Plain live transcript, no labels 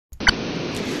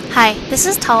Hi, this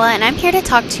is Tala, and I'm here to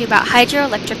talk to you about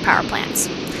hydroelectric power plants.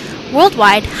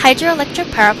 Worldwide,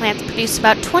 hydroelectric power plants produce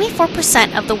about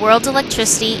 24% of the world's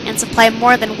electricity and supply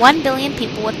more than 1 billion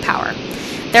people with power.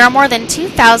 There are more than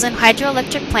 2,000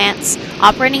 hydroelectric plants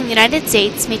operating in the United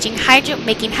States, making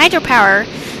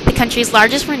hydropower the country's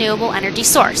largest renewable energy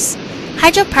source.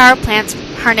 Hydropower plants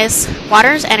harness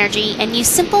water's energy and use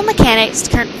simple mechanics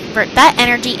to convert that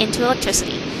energy into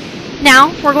electricity.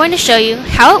 Now, we're going to show you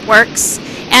how it works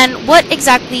and what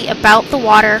exactly about the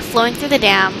water flowing through the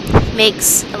dam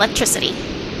makes electricity.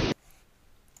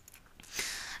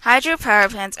 Hydropower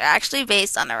plants are actually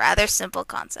based on a rather simple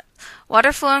concept.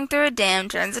 Water flowing through a dam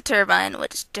turns a turbine,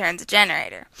 which turns a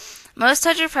generator. Most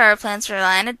hydropower plants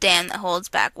rely on a dam that holds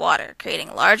back water, creating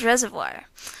a large reservoir.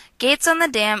 Gates on the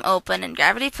dam open and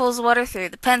gravity pulls water through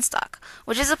the penstock,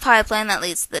 which is a pipeline that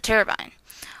leads to the turbine.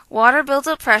 Water builds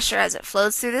up pressure as it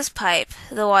flows through this pipe.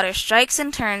 The water strikes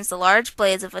and turns the large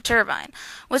blades of a turbine,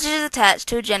 which is attached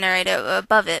to a generator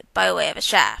above it by way of a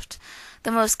shaft.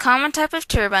 The most common type of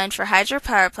turbine for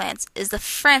hydropower plants is the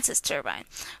Francis turbine,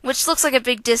 which looks like a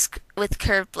big disc with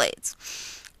curved blades.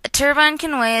 A turbine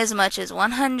can weigh as much as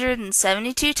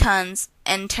 172 tons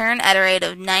and turn at a rate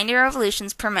of 90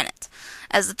 revolutions per minute.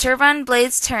 As the turbine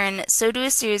blades turn, so do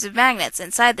a series of magnets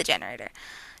inside the generator.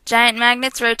 Giant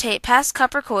magnets rotate past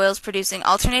copper coils, producing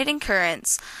alternating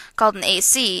currents, called an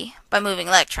AC, by moving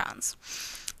electrons.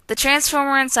 The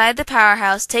transformer inside the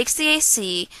powerhouse takes the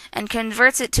AC and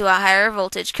converts it to a higher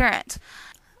voltage current.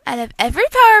 Out of every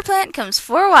power plant comes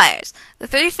 4 wires, the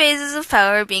 3 phases of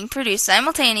power being produced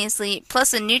simultaneously,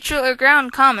 plus a neutral or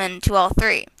ground common to all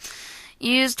 3.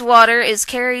 Used water is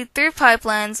carried through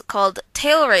pipelines called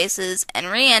tail races and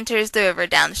re-enters the river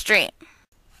downstream.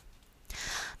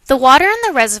 The water in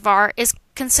the reservoir is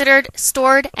considered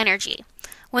stored energy.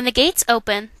 When the gates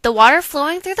open, the water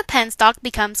flowing through the penstock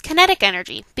becomes kinetic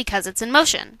energy because it's in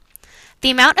motion.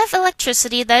 The amount of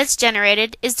electricity that is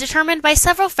generated is determined by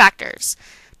several factors.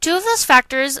 2 of those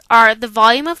factors are the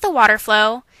volume of the water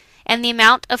flow and the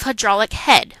amount of hydraulic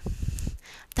head.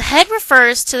 The head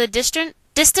refers to the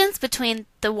distance between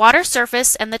the water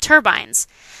surface and the turbines.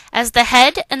 As the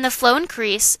head and the flow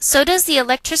increase, so does the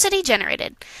electricity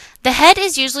generated. The head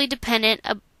is usually dependent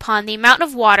upon the amount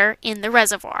of water in the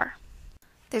reservoir.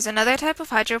 There's another type of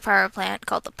hydropower plant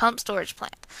called the pump storage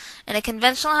plant. In a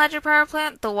conventional hydropower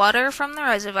plant, the water from the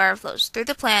reservoir flows through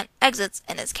the plant, exits,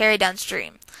 and is carried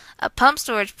downstream. A pump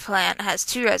storage plant has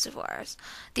 2 reservoirs.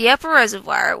 The upper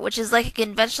reservoir, which is like a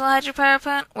conventional hydropower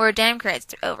plant, where a dam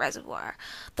creates a reservoir.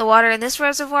 The water in this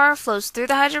reservoir flows through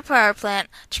the hydropower plant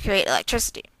to create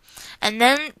electricity. And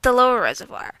then the lower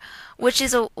reservoir, which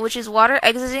is water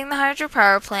exiting the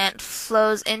hydropower plant,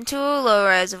 flows into a lower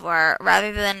reservoir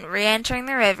rather than re-entering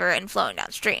the river and flowing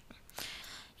downstream.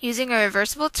 Using a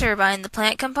reversible turbine, the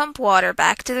plant can pump water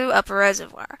back to the upper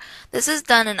reservoir. This is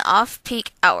done in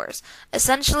off-peak hours.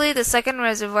 Essentially, the second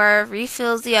reservoir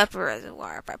refills the upper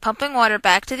reservoir. By pumping water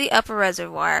back to the upper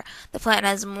reservoir, the plant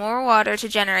has more water to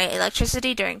generate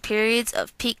electricity during periods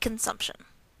of peak consumption.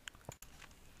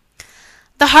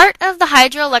 The heart of the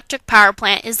hydroelectric power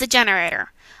plant is the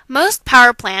generator. Most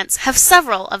power plants have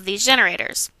several of these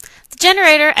generators. The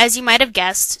generator, as you might have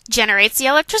guessed, generates the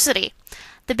electricity.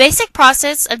 The basic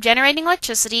process of generating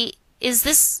electricity is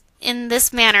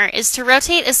to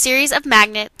rotate a series of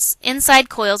magnets inside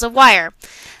coils of wire.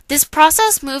 This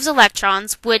process moves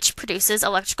electrons, which produces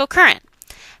electrical current.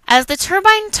 As the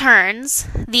turbine turns,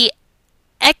 the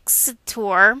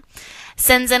excitor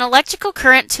sends an electrical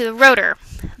current to the rotor.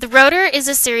 The rotor is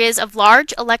a series of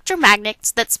large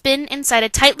electromagnets that spin inside a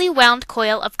tightly wound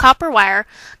coil of copper wire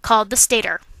called the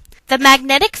stator. The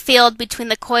magnetic field between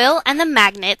the coil and the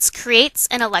magnets creates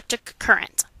an electric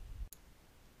current.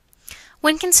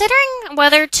 When considering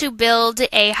whether to build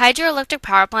a hydroelectric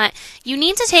power plant, you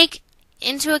need to take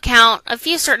into account a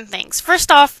few certain things.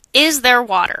 First off, is there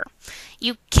water?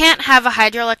 You can't have a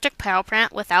hydroelectric power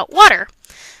plant without water.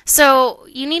 So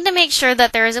you need to make sure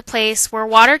that there is a place where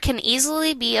water can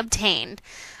easily be obtained.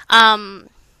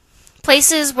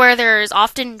 Places where there is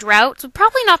often drought would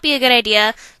probably not be a good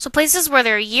idea. So places where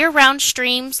there are year-round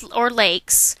streams or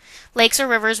lakes or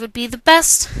rivers would be the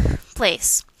best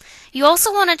place. You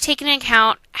also want to take into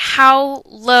account how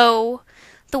low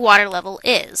the water level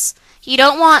is. You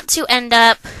don't want to end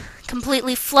up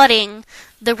completely flooding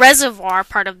the reservoir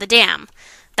part of the dam.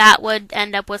 That would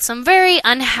end up with some very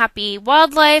unhappy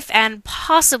wildlife and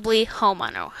possibly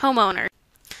homeowners.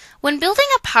 When building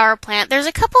a power plant, there's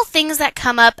a couple things that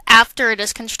come up after it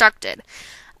is constructed.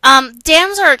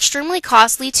 Dams are extremely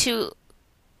costly to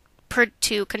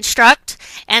construct,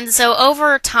 and so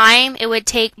over time it would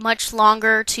take much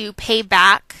longer to pay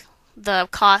back the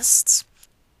costs.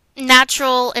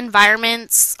 Natural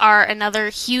environments are another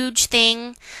huge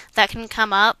thing that can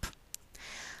come up.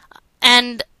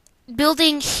 And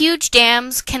building huge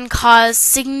dams can cause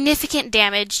significant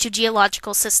damage to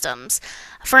geological systems.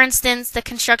 For instance, the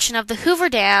construction of the Hoover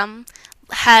Dam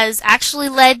has actually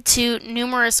led to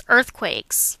numerous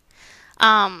earthquakes.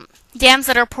 Dams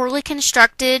that are poorly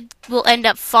constructed will end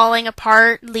up falling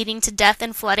apart, leading to death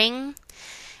and flooding.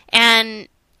 And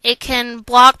it can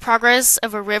block progress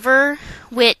of a river,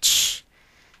 which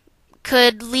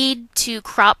could lead to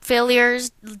crop failures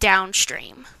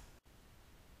downstream.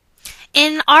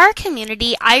 In our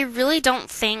community, I really don't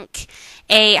think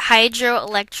a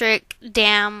hydroelectric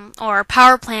dam or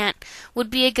power plant would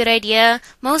be a good idea,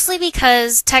 mostly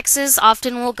because Texas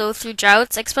often will go through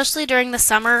droughts, especially during the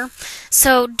summer.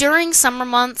 So during summer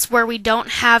months where we don't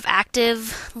have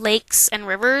active lakes and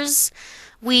rivers,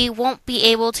 we won't be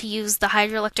able to use the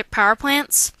hydroelectric power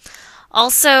plants.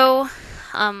 Also,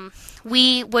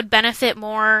 we would benefit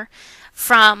more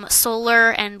from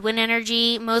solar and wind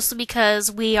energy, mostly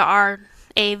because we are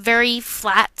a very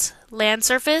flat land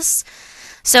surface,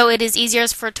 so it is easier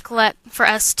for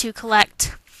us to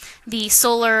collect the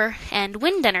solar and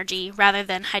wind energy rather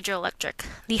than hydroelectric.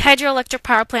 The hydroelectric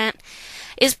power plant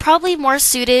is probably more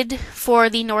suited for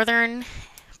the northern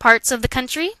parts of the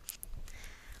country.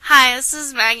 Hi, this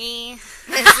is Maggie.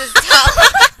 This is Tom.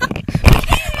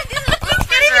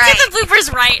 Right. Do the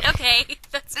bloopers right. Okay.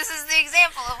 This is the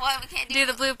example of why we can't do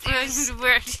the bloopers.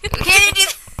 We can't even do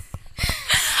that.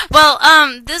 Well,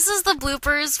 this is the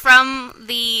bloopers from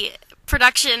the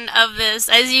production of this.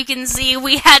 As you can see,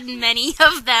 we had many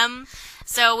of them,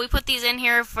 so we put these in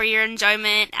here for your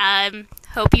enjoyment.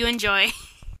 Hope you enjoy.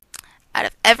 Out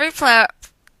of every flower,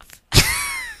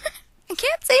 I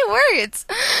can't say words.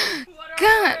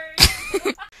 God.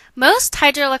 Most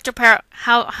hydroelectric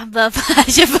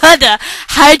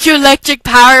hydroelectric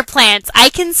power plants. I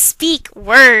can speak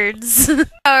words.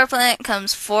 Power plant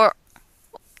comes for.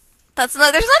 There's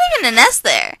not even an S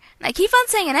there. And I keep on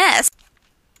saying an S.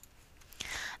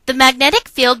 The magnetic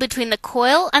field between the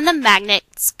coil and the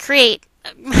magnets create.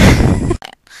 In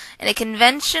a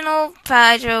conventional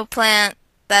hydro plant,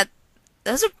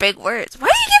 those are big words. Why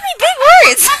do you give me big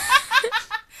words?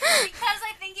 Because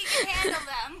I think you can handle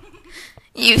them.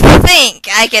 You think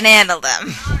I can handle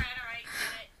them. Alright, get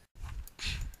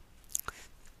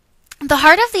it. The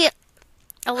heart of the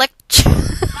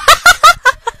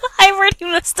I already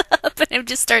messed up and I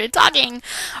just started talking.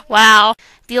 Wow.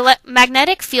 The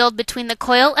magnetic field between the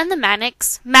coil and the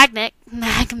magnets. I'm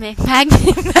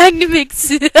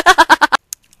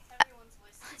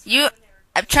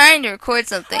trying to record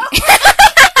something.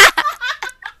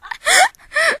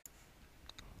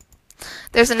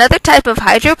 There's another type of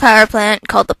hydropower plant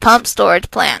called the pump storage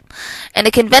plant. In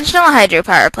a conventional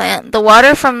hydropower plant, the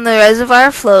water from the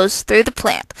reservoir flows through the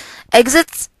plant,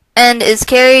 exits, and is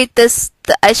carried.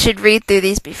 I should read through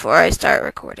these before I start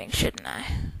recording, shouldn't I?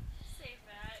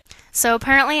 So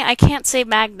apparently I can't say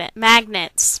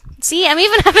magnets. See, I'm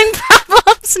even having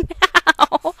problems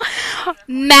now.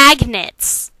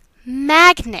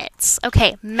 Magnets.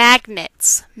 Okay,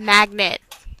 magnets.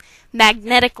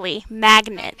 Magnetically.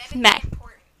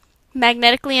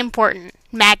 Magnetically important.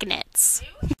 Magnets.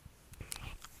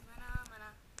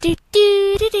 Do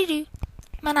do do do do.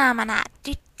 Mana mana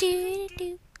do do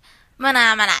do.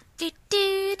 Mana mana do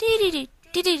do do do do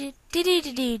do do do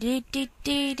do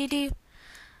do do do.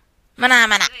 Mana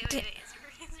mana. Wait, is it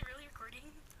really recording?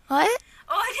 What?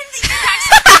 Oh, I didn't think you were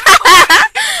actually recording.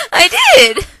 I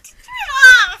did.